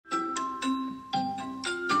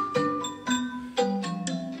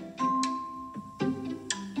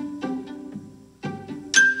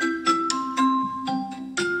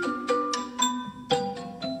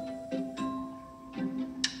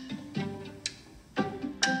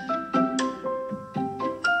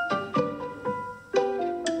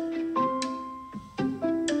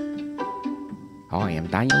Hi, I'm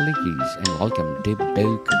Daniel Leakes, and welcome to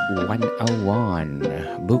Book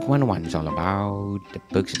 101. Book 101 is all about the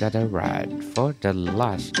books that I read for the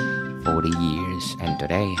last 40 years, and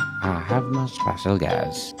today I have my special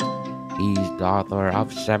guest. He's the author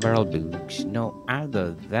of several books, no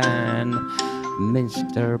other than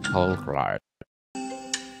Mr. Paul Clark.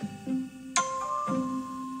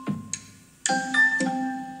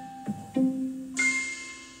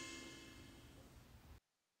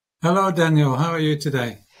 Hello, Daniel. How are you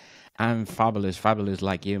today? I'm fabulous, fabulous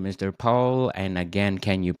like you, Mr. Paul, and again,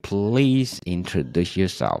 can you please introduce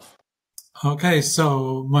yourself? Okay,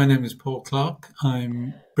 so my name is Paul Clark.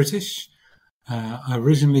 I'm British. I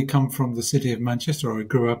originally come from the city of Manchester, or I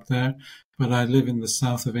grew up there, but I live in the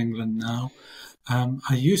south of England now.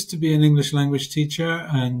 I used to be an English language teacher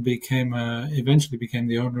and eventually became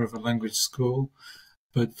the owner of a language school.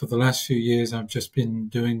 But for the last few years, I've just been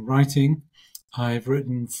doing writing. I've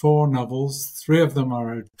written 4 novels. 3 of them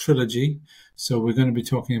are a trilogy, so we're going to be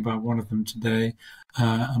talking about one of them today.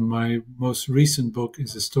 And my most recent book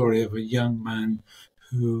is a story of a young man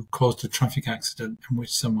who caused a traffic accident in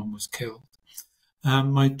which someone was killed.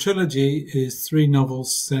 My trilogy is 3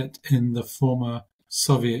 novels set in the former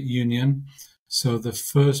Soviet Union. So the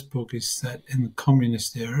first book is set in the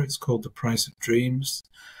communist era. It's called The Price of Dreams.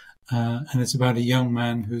 And it's about a young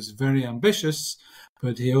man who's very ambitious,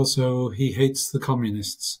 but he hates the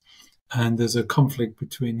communists. And there's a conflict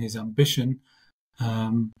between his ambition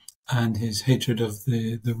and his hatred of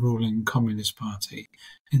the ruling Communist Party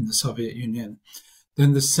in the Soviet Union.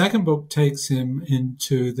 Then the second book takes him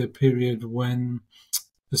into the period when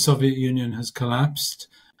the Soviet Union has collapsed,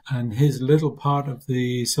 and his little part of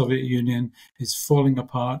the Soviet Union is falling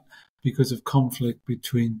apart because of conflict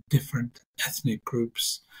between different ethnic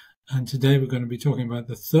groups. And today we're going to be talking about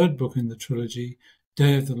the third book in the trilogy,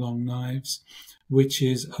 Day of the Long Knives, which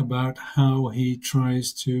is about how he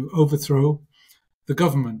tries to overthrow the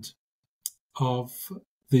government of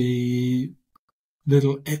the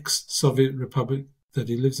little ex-Soviet republic that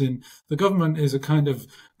he lives in. The government is a kind of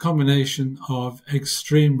combination of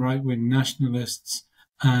extreme right-wing nationalists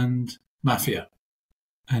and mafia.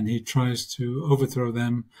 And he tries to overthrow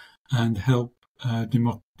them and help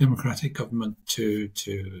democratic government to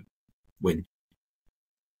win.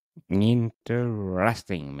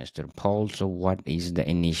 Interesting, Mr. Paul. So, what is the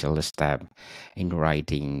initial step in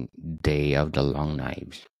writing Day of the Long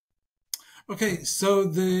Knives? Okay, so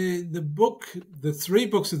the 3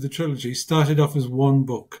 books of the trilogy started off as one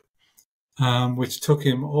book, which took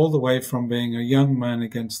him all the way from being a young man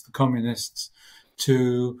against the communists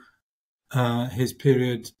to his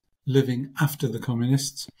period living after the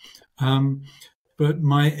communists. But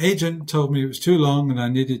my agent told me it was too long and I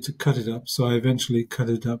needed to cut it up, so I eventually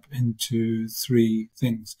cut it up into 3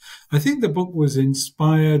 things. I think the book was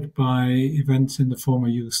inspired by events in the former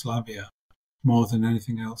Yugoslavia more than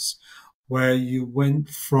anything else, where you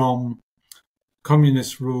went from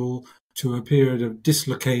communist rule to a period of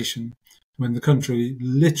dislocation when the country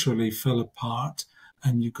literally fell apart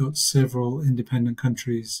and you got several independent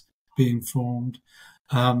countries being formed.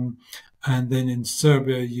 And then in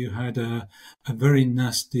Serbia, you had a very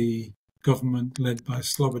nasty government led by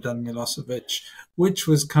Slobodan Milosevic, which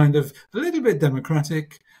was kind of a little bit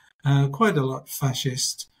democratic, quite a lot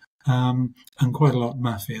fascist, and quite a lot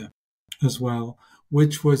mafia as well,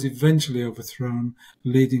 which was eventually overthrown,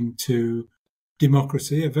 leading to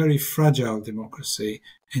democracy, a very fragile democracy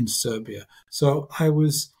in Serbia. So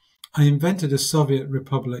I invented a Soviet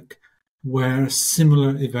republic where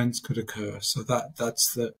similar events could occur. So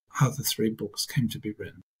that's how the 3 books came to be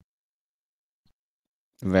written.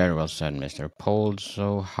 Very well said, Mr. Paul.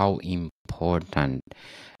 So, how important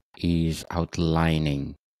is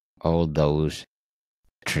outlining all those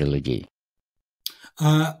trilogy?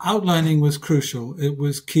 Outlining was crucial. It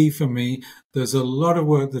was key for me. There's a lot of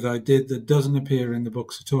work that I did that doesn't appear in the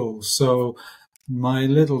books at all. So my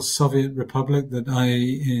little Soviet republic that I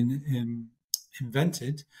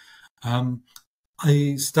invented,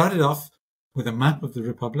 I started off with a map of the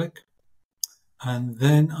republic, and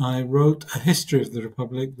then I wrote a history of the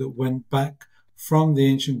republic that went back from the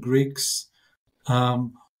ancient Greeks,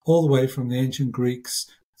 all the way from the ancient Greeks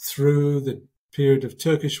through the period of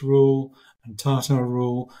Turkish rule and Tatar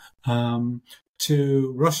rule,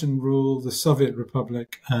 to Russian rule, the Soviet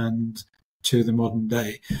Republic, and to the modern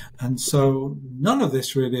day. And so none of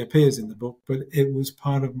this really appears in the book, but it was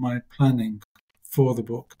part of my planning for the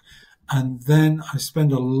book. And then I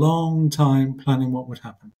spent a long time planning what would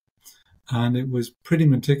happen. And it was pretty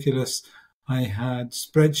meticulous. I had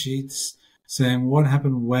spreadsheets saying what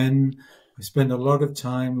happened when. I spent a lot of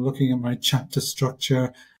time looking at my chapter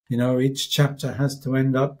structure. Each chapter has to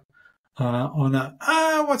end up on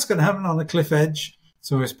what's going to happen on a cliff edge.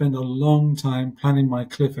 So I spend a long time planning my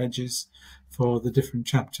cliff edges for the different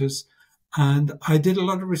chapters. And I did a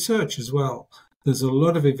lot of research as well. There's a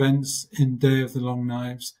lot of events in Day of the Long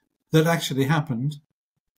Knives that actually happened.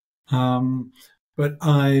 But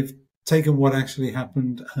I've taken what actually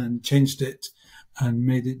happened and changed it and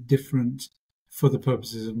made it different for the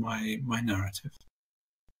purposes of my narrative.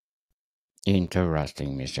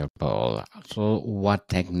 Interesting, Mr. Paul. So, what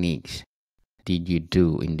techniques did you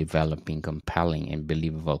do in developing compelling and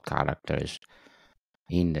believable characters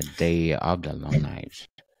in the Day of the Long Knives?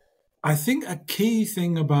 I think a key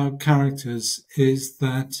thing about characters is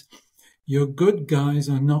that your good guys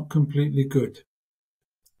are not completely good.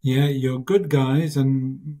 Yeah, you're good guys,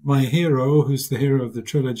 and my hero, who's the hero of the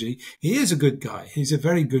trilogy, he is a good guy. He's a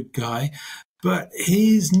very good guy, but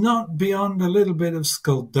he's not beyond a little bit of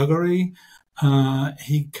skullduggery.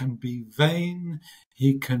 He can be vain.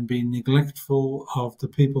 He can be neglectful of the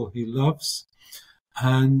people he loves.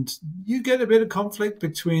 And you get a bit of conflict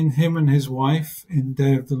between him and his wife in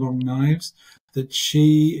Day of the Long Knives, that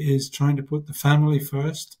she is trying to put the family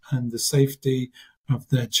first and the safety of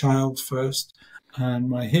their child first. And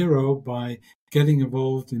my hero, by getting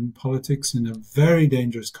involved in politics in a very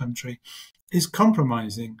dangerous country, is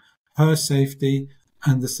compromising her safety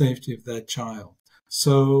and the safety of their child.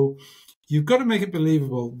 So you've got to make it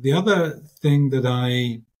believable. The other thing that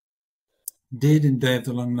I did in Day of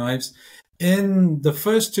the Long Knives, in the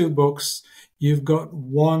first two books, you've got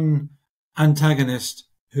one antagonist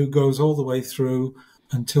who goes all the way through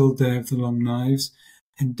until Day of the Long Knives.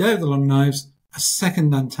 In Day of the Long Knives, a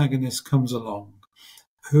second antagonist comes along,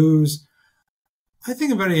 who's, I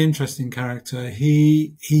think, a very interesting character.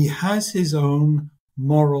 He has his own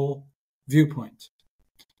moral viewpoint.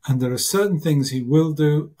 And there are certain things he will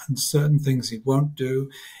do and certain things he won't do.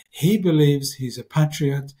 He believes he's a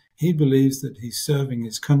patriot. He believes that he's serving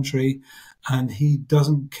his country, and he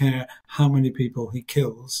doesn't care how many people he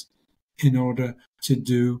kills in order to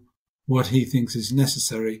do what he thinks is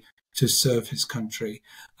necessary to serve his country.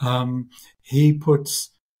 He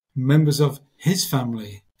puts members of his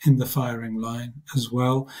family in the firing line as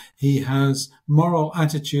well. He has moral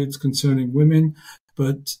attitudes concerning women,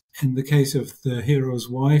 but in the case of the hero's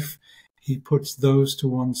wife, he puts those to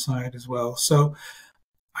one side as well. So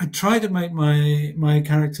I try to make my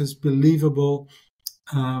characters believable.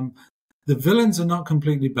 The villains are not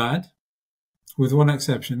completely bad, with one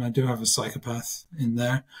exception. I do have a psychopath in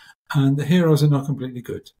there. And the heroes are not completely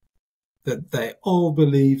good. That they all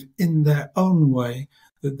believe in their own way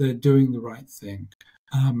that they're doing the right thing.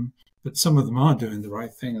 But some of them are doing the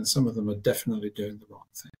right thing, and some of them are definitely doing the wrong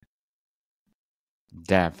thing.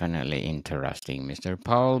 Definitely interesting, Mr.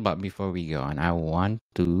 Paul. But before we go on, I want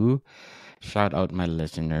to shout out my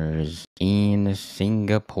listeners in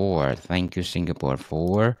Singapore. Thank you, Singapore,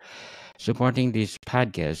 for supporting this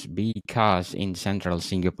podcast, because in Central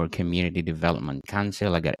Singapore Community Development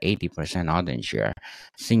Council, I got 80% audience share.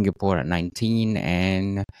 Singapore at 19,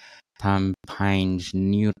 and Tampines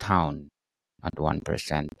Newtown at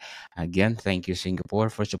 1%. Again, thank you,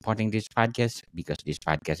 Singapore, for supporting this podcast, because this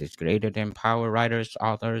podcast is created to empower writers,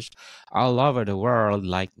 authors all over the world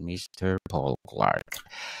like Mr. Paul Clark.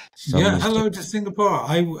 So, Yeah, Mr. hello to Singapore.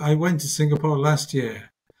 I went to Singapore last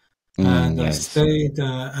year, and I Yes, stayed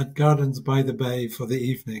at Gardens by the Bay for the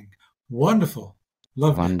evening. Wonderful.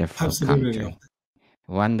 Loved it. wonderful Absolutely country. loved it.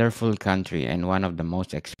 Wonderful country, and one of the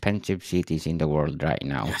most expensive cities in the world right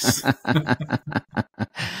now. Yes.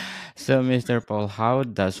 So, Mr. Paul, how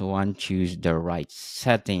does one choose the right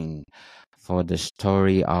setting for the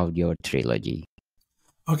story of your trilogy?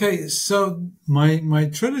 Okay, so my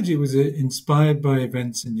trilogy was inspired by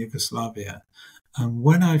events in Yugoslavia. And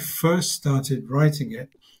when I first started writing it,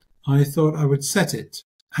 I thought I would set it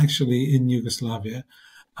actually in Yugoslavia.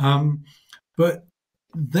 But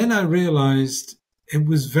then I realized it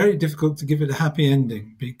was very difficult to give it a happy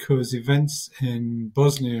ending, because events in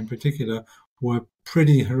Bosnia in particular were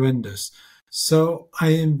pretty horrendous. So I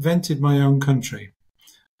invented my own country,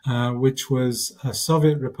 which was a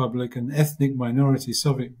Soviet republic, an ethnic minority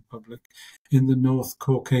Soviet republic in the North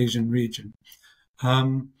Caucasian region.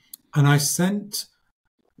 And I sent,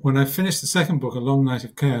 when I finished the second book, A Long Night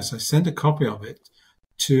of Chaos, I sent a copy of it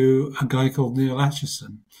to a guy called Neil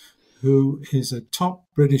Acheson, who is a top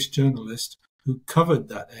British journalist who covered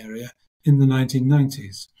that area in the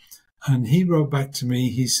 1990s. And he wrote back to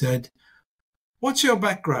me, he said, "What's your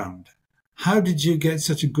background? How did you get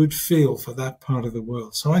such a good feel for that part of the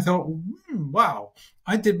world?" So I thought, wow,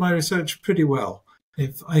 I did my research pretty well.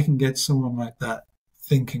 If I can get someone like that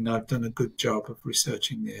thinking I've done a good job of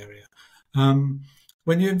researching the area.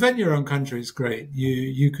 when you invent your own country, it's great.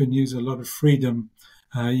 You can use a lot of freedom.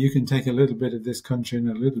 You can take a little bit of this country and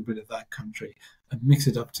a little bit of that country and mix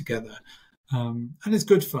it up together, and it's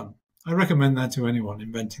good fun. I recommend that to anyone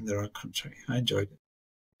inventing their own country. I enjoyed it.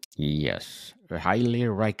 Yes, highly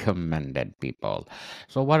recommended, people.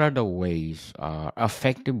 So, what are the ways,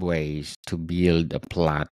 effective ways to build a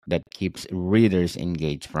plot that keeps readers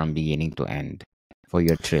engaged from beginning to end for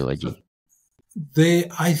your So trilogy?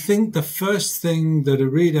 I think the first thing that a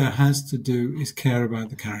reader has to do is care about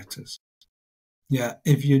the characters. Yeah,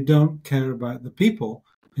 if you don't care about the people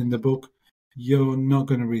in the book, you're not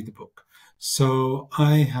going to read the book. So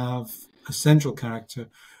I have a central character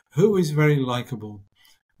who is very likable.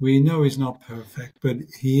 We know he's not perfect, but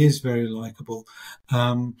he is very likable.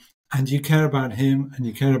 And you care about him and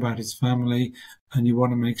you care about his family and you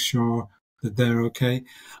want to make sure that they're okay.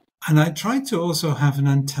 And I tried to also have an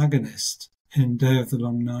antagonist in Day of the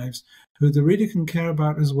Long Knives who the reader can care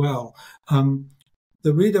about as well.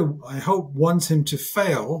 The reader, I hope, wants him to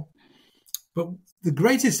fail, but the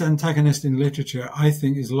greatest antagonist in literature, I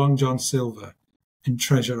think, is Long John Silver in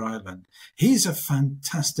Treasure Island. He's a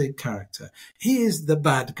fantastic character. He is the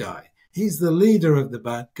bad guy. He's the leader of the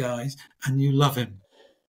bad guys, and you love him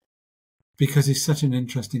because he's such an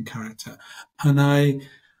interesting character. And I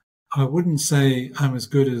wouldn't say I'm as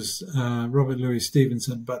good as Robert Louis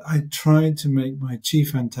Stevenson, but I tried to make my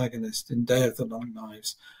chief antagonist in Day of the Long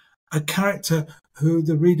Knives a character who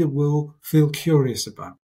the reader will feel curious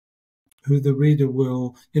about, who the reader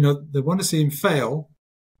will, they want to see him fail,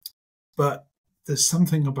 but there's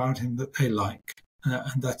something about him that they like.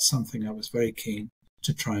 And that's something I was very keen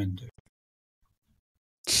to try and do.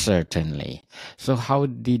 Certainly. So, how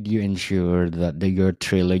did you ensure that your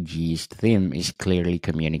trilogy's theme is clearly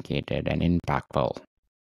communicated and impactful?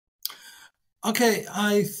 Okay,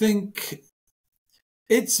 I think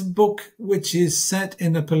it's a book which is set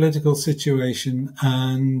in a political situation,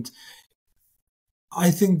 and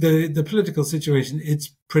I think the political situation,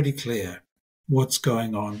 it's pretty clear what's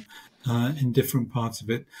going on in different parts of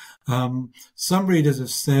it. Some readers have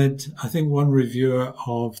said, I think one reviewer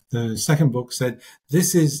of the second book said,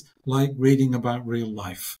 this is like reading about real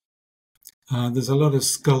life. There's a lot of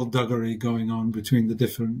skullduggery going on between the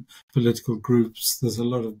different political groups. There's a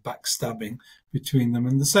lot of backstabbing between them.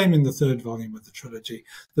 And the same in the third volume of the trilogy.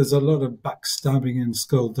 There's a lot of backstabbing and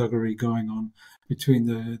skullduggery going on between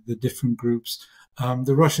the different groups.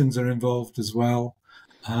 The Russians are involved as well.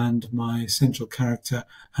 And my central character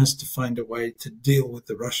has to find a way to deal with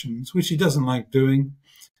the Russians, which he doesn't like doing,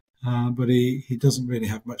 but he doesn't really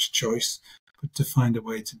have much choice but to find a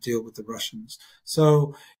way to deal with the Russians.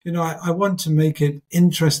 So, I want to make it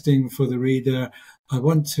interesting for the reader. I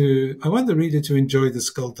want the reader to enjoy the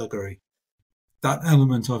skullduggery, that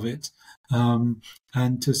element of it,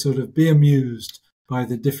 and to sort of be amused by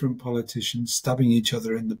the different politicians stabbing each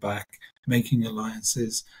other in the back, making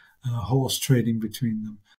alliances, horse trading between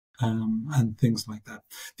them, and things like that.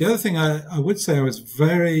 The other thing I would say I was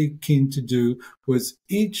very keen to do was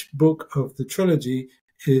each book of the trilogy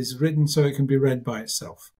is written so it can be read by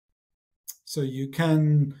itself. So you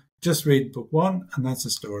can just read book one, and that's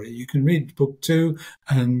a story. You can read book two,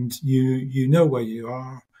 and you know where you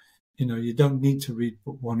are. You don't need to read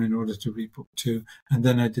book one in order to read book two. And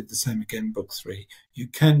then I did the same again, book three. You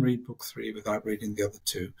can read book three without reading the other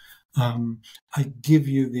two. I give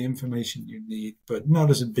you the information you need, but not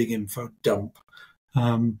as a big info dump.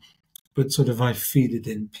 But sort of I feed it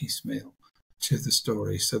in piecemeal to the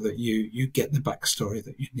story so that you get the backstory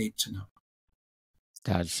that you need to know.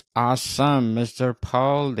 That's awesome, Mr.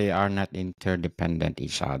 Paul. They are not interdependent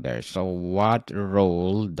each other. So, what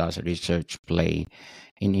role does research play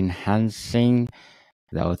in enhancing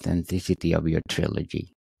the authenticity of your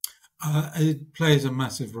trilogy? It plays a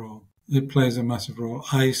massive role. It plays a massive role.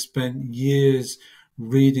 I spent years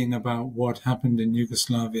reading about what happened in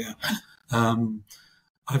Yugoslavia.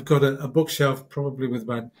 I've got a bookshelf probably with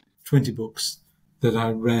about 20 books that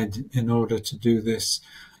I read in order to do this.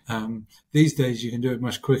 These days you can do it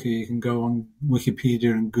much quicker. You can go on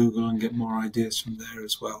Wikipedia and Google and get more ideas from there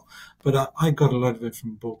as well. But I got a lot of it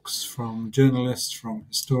from books, from journalists, from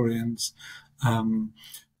historians,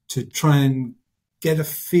 to try and get a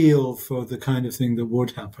feel for the kind of thing that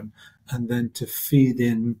would happen, and then to feed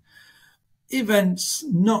in events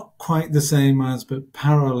not quite the same as, but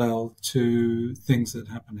parallel to things that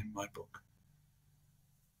happen in my book.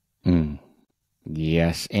 Mm,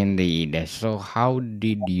 yes, indeed. So, how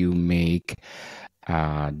did you make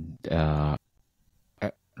uh, uh,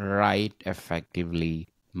 write effectively,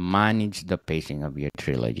 manage the pacing of your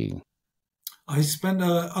trilogy? I spend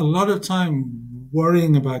a lot of time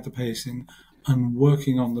worrying about the pacing and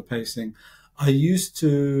working on the pacing. I used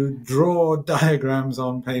to draw diagrams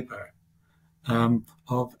on paper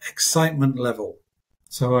of excitement level.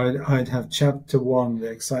 So I'd have chapter 1,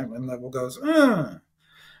 the excitement level goes,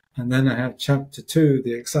 and then I have chapter 2,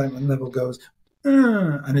 the excitement level goes,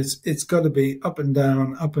 and it's got to be up and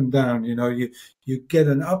down, up and down. You get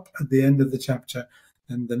an up at the end of the chapter,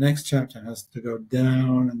 and the next chapter has to go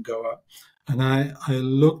down and go up. And I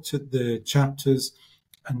looked at the chapters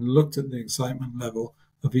and looked at the excitement level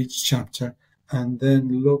of each chapter, and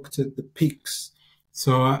then looked at the peaks.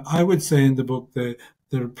 So I would say in the book there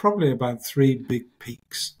are probably about 3 big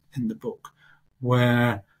peaks in the book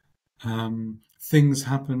where things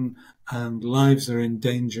happen and lives are in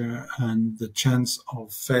danger and the chance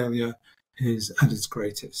of failure is at its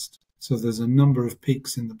greatest. So there's a number of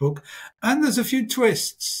peaks in the book, and there's a few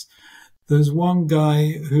twists. There's one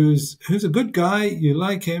guy who's a good guy, you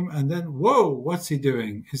like him, and then, whoa, what's he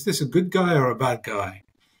doing? Is this a good guy or a bad guy?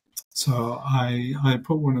 So I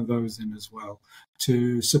put one of those in as well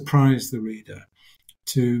to surprise the reader,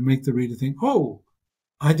 to make the reader think, oh,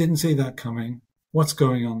 I didn't see that coming. What's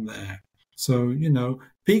going on there? So,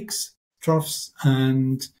 peaks, troughs,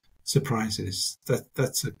 and surprises.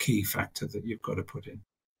 That's a key factor that you've got to put in.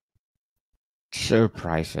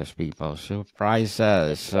 Surprises, people.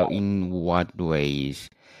 Surprises. So, in what ways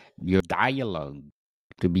your dialogue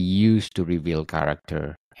to be used to reveal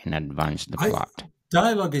character and advance the plot?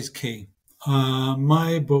 Dialogue is key.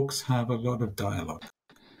 My books have a lot of dialogue,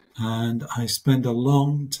 and I spend a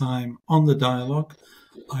long time on the dialogue.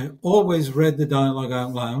 I always read the dialogue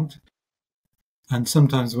out loud. And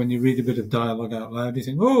sometimes when you read a bit of dialogue out loud, you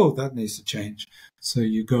think, oh, that needs to change. So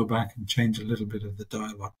you go back and change a little bit of the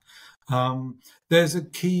dialogue. There's a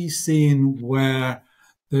key scene where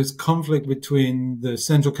there's conflict between the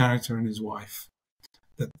central character and his wife,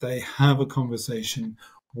 that they have a conversation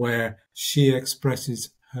where she expresses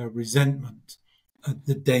her resentment at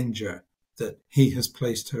the danger that he has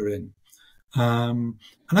placed her in. And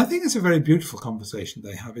I think it's a very beautiful conversation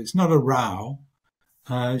they have. It's not a row.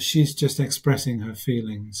 She's just expressing her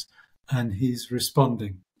feelings and he's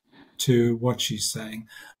responding to what she's saying.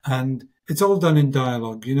 And it's all done in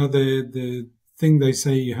dialogue. The thing they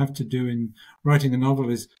say you have to do in writing a novel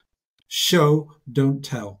is show, don't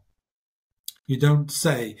tell. You don't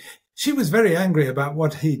say, she was very angry about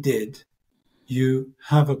what he did. You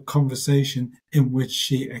have a conversation in which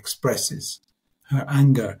she expresses her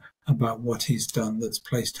anger about what he's done that's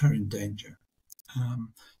placed her in danger.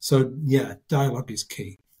 So, dialogue is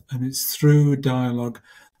key. And it's through dialogue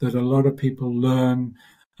that a lot of people learn.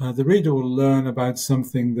 The reader will learn about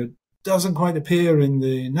something that doesn't quite appear in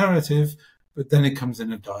the narrative, but then it comes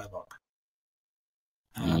in a dialogue.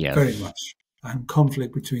 Yes. Very much. And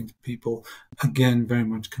conflict between people, again, very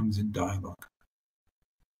much comes in dialogue.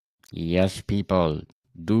 Yes, people,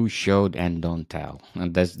 do show and don't tell.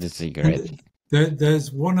 And that's the secret.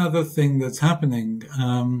 There's one other thing that's happening.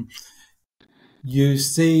 You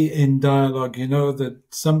see in dialogue, that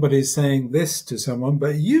somebody's saying this to someone,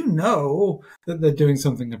 but you know that they're doing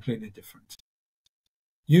something completely different.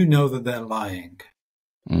 You know that they're lying,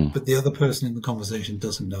 but the other person in the conversation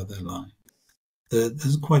doesn't know they're lying.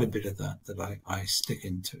 There's quite a bit of that I stick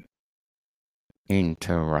into.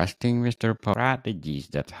 Interesting, Mr. Paul. Strategies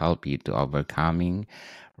that help you to overcoming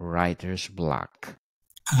writer's block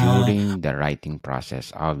during the writing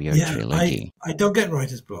process of your trilogy. I don't get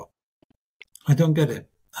writer's block. I don't get it.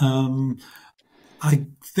 I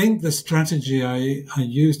think the strategy I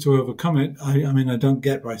use to overcome it, I don't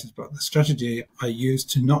get writer's block. The strategy I use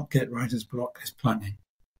to not get writer's block is planning.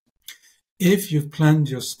 If you've planned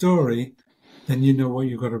your story, then you know what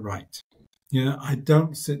you've got to write. I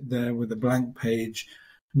don't sit there with a blank page,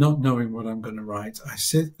 not knowing what I'm going to write. I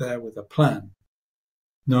sit there with a plan,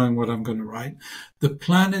 knowing what I'm going to write. The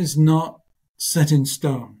plan is not set in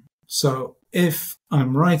stone. So if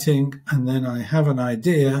I'm writing and then I have an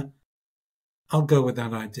idea, I'll go with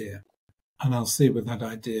that idea and I'll see with that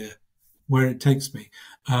idea where it takes me.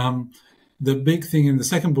 The big thing in the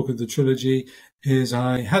second book of the trilogy is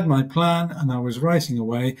I had my plan and I was writing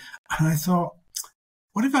away and I thought,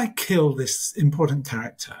 what if I kill this important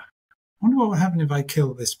character? I wonder what would happen if I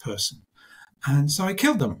kill this person. And so I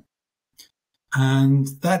killed them. And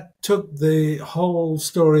that took the whole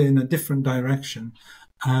story in a different direction.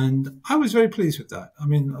 And I was very pleased with that. I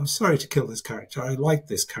was sorry to kill this character. I liked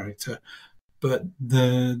this character, but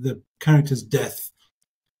the character's death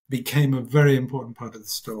became a very important part of the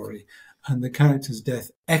story. And the character's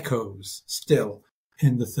death echoes still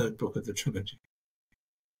in the third book of the trilogy.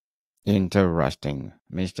 Interesting,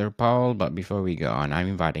 Mr. Paul. But before we go on, I'm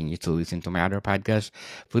inviting you to listen to my other podcast,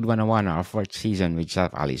 Food 101, our fourth season with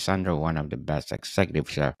Chef Alessandro, one of the best executive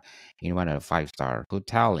chef in one of the five-star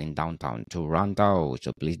hotel in downtown Toronto.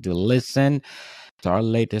 So please do listen to our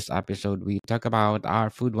latest episode. We talk about our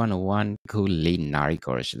Food 101 culinary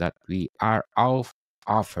course that we are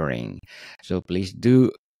offering. So please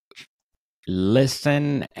do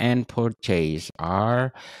listen and purchase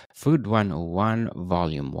our Food 101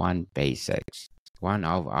 Volume 1 Basics, one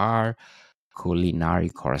of our culinary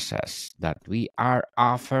courses that we are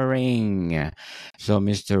offering. So,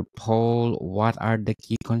 Mr. Paul, what are the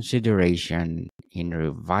key considerations in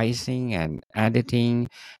revising and editing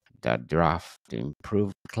the draft to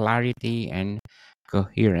improve clarity and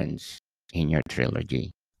coherence in your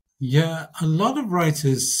trilogy? Yeah, a lot of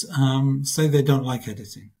writers say they don't like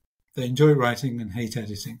editing. They enjoy writing and hate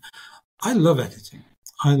editing. I love editing.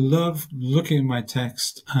 I love looking at my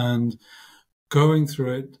text and going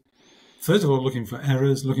through it. First of all, looking for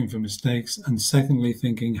errors, looking for mistakes, and secondly,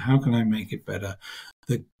 thinking, how can I make it better?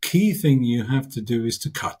 The key thing you have to do is to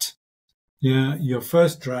cut. Yeah, your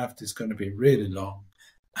first draft is going to be really long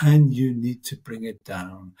and you need to bring it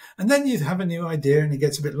down. And then you have a new idea and it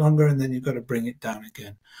gets a bit longer and then you've got to bring it down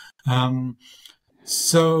again.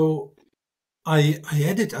 So I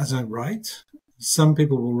edit as I write. Some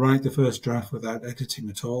people will write the first draft without editing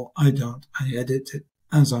at all. I don't. I edit it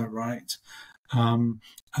as I write. And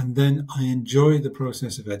then I enjoy the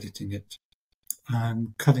process of editing it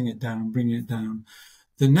and cutting it down, bringing it down.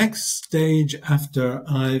 The next stage after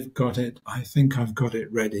I've got it, I think I've got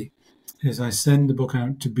it ready, is I send the book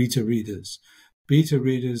out to beta readers. Beta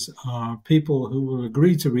readers are people who will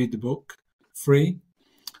agree to read the book free,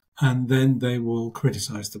 and then they will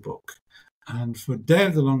criticize the book. And for Day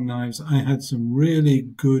of the Long Knives, I had some really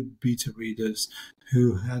good beta readers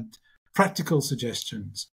who had practical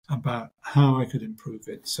suggestions about how I could improve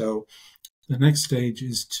it. So the next stage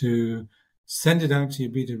is to send it out to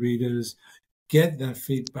your beta readers, get their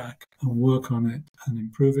feedback and work on it and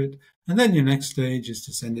improve it. And then your next stage is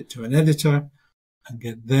to send it to an editor and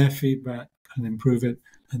get their feedback and improve it.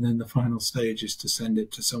 And then the final stage is to send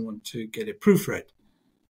it to someone to get it proofread.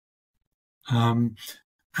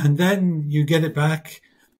 And then you get it back,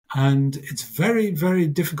 and it's very, very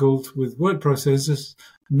difficult with word processors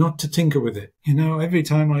not to tinker with it. You know, every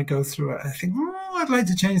time I go through it, I think, oh, I'd like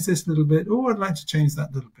to change this a little bit. Oh, I'd like to change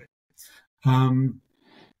that little bit. And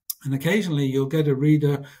occasionally you'll get a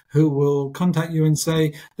reader who will contact you and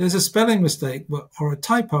say, there's a spelling mistake or a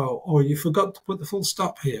typo, or you forgot to put the full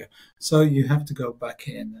stop here. So you have to go back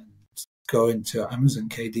in and go into Amazon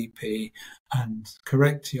KDP and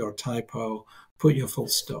correct your typo, put your full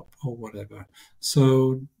stop or whatever.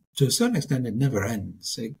 So to a certain extent, it never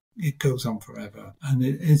ends. It goes on forever. And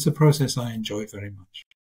it's a process I enjoy very much.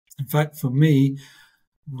 In fact, for me,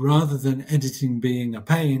 rather than editing being a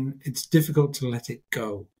pain, it's difficult to let it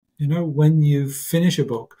go. You know, when you finish a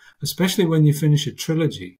book, especially when you finish a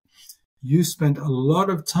trilogy, you spend a lot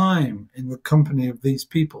of time in the company of these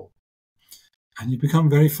people and you become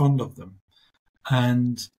very fond of them.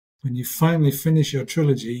 And when you finally finish your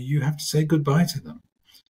trilogy, you have to say goodbye to them.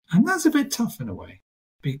 And that's a bit tough in a way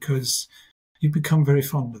because you become very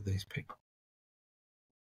fond of these people.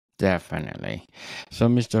 Definitely. So,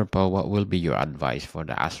 Mr. Paul, what will be your advice for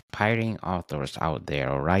the aspiring authors out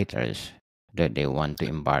there or writers that they want to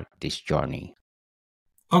embark this journey?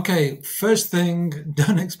 Okay, first thing,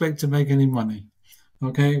 don't expect to make any money.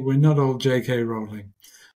 Okay, we're not all J.K. Rowling.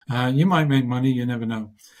 You might make money, you never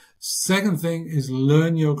know. Second thing is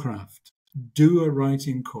learn your craft. Do a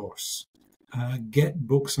writing course. Get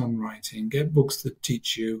books on writing. Get books that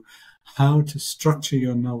teach you how to structure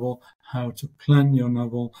your novel, how to plan your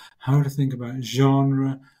novel, how to think about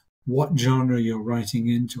genre, what genre you're writing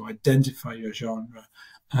in, to identify your genre,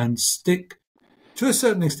 and stick, to a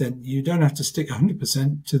certain extent, you don't have to stick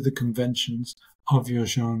 100% to the conventions of your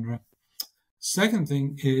genre. Second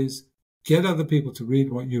thing is get other people to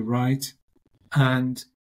read what you write and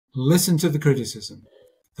listen to the criticism.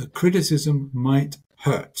 The criticism might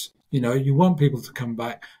hurt. You know, you want people to come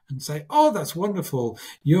back and say, oh, that's wonderful.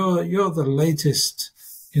 You're the latest,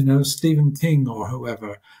 Stephen King or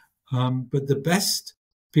whoever. But the best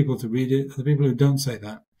people to read it are the people who don't say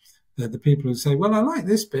that. They're the people who say, well, I like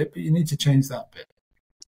this bit, but you need to change that bit.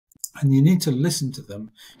 And you need to listen to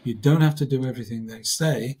them. You don't have to do everything they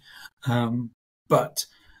say. But,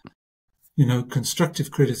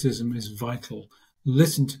 constructive criticism is vital.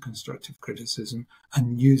 Listen to constructive criticism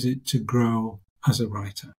and use it to grow as a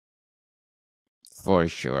writer. For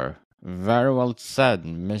sure. Very well said,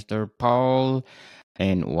 Mr. Paul.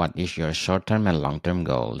 And what is your short-term and long-term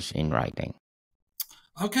goals in writing?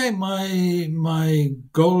 Okay, my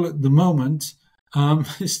goal at the moment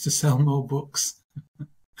is to sell more books.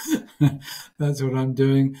 That's what I'm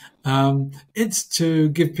doing. It's to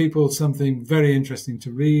give people something very interesting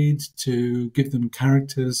to read, to give them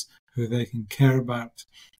characters who they can care about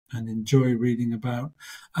and enjoy reading about.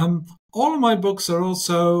 All of my books are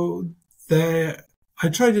also there. I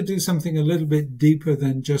try to do something a little bit deeper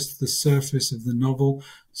than just the surface of the novel.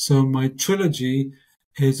 So my trilogy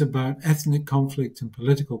is about ethnic conflict and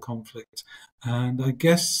political conflict. And I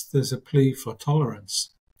guess there's a plea for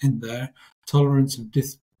tolerance in there, tolerance of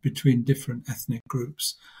between different ethnic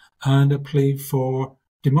groups, and a plea for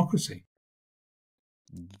democracy.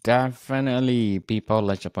 Definitely, people,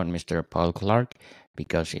 let's support Mr. Paul Clark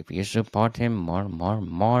because if you support him,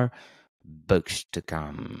 more books to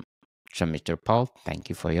come. So, Mr. Paul, thank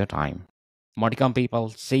you for your time. More to come, people.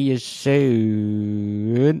 See you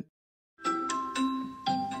soon.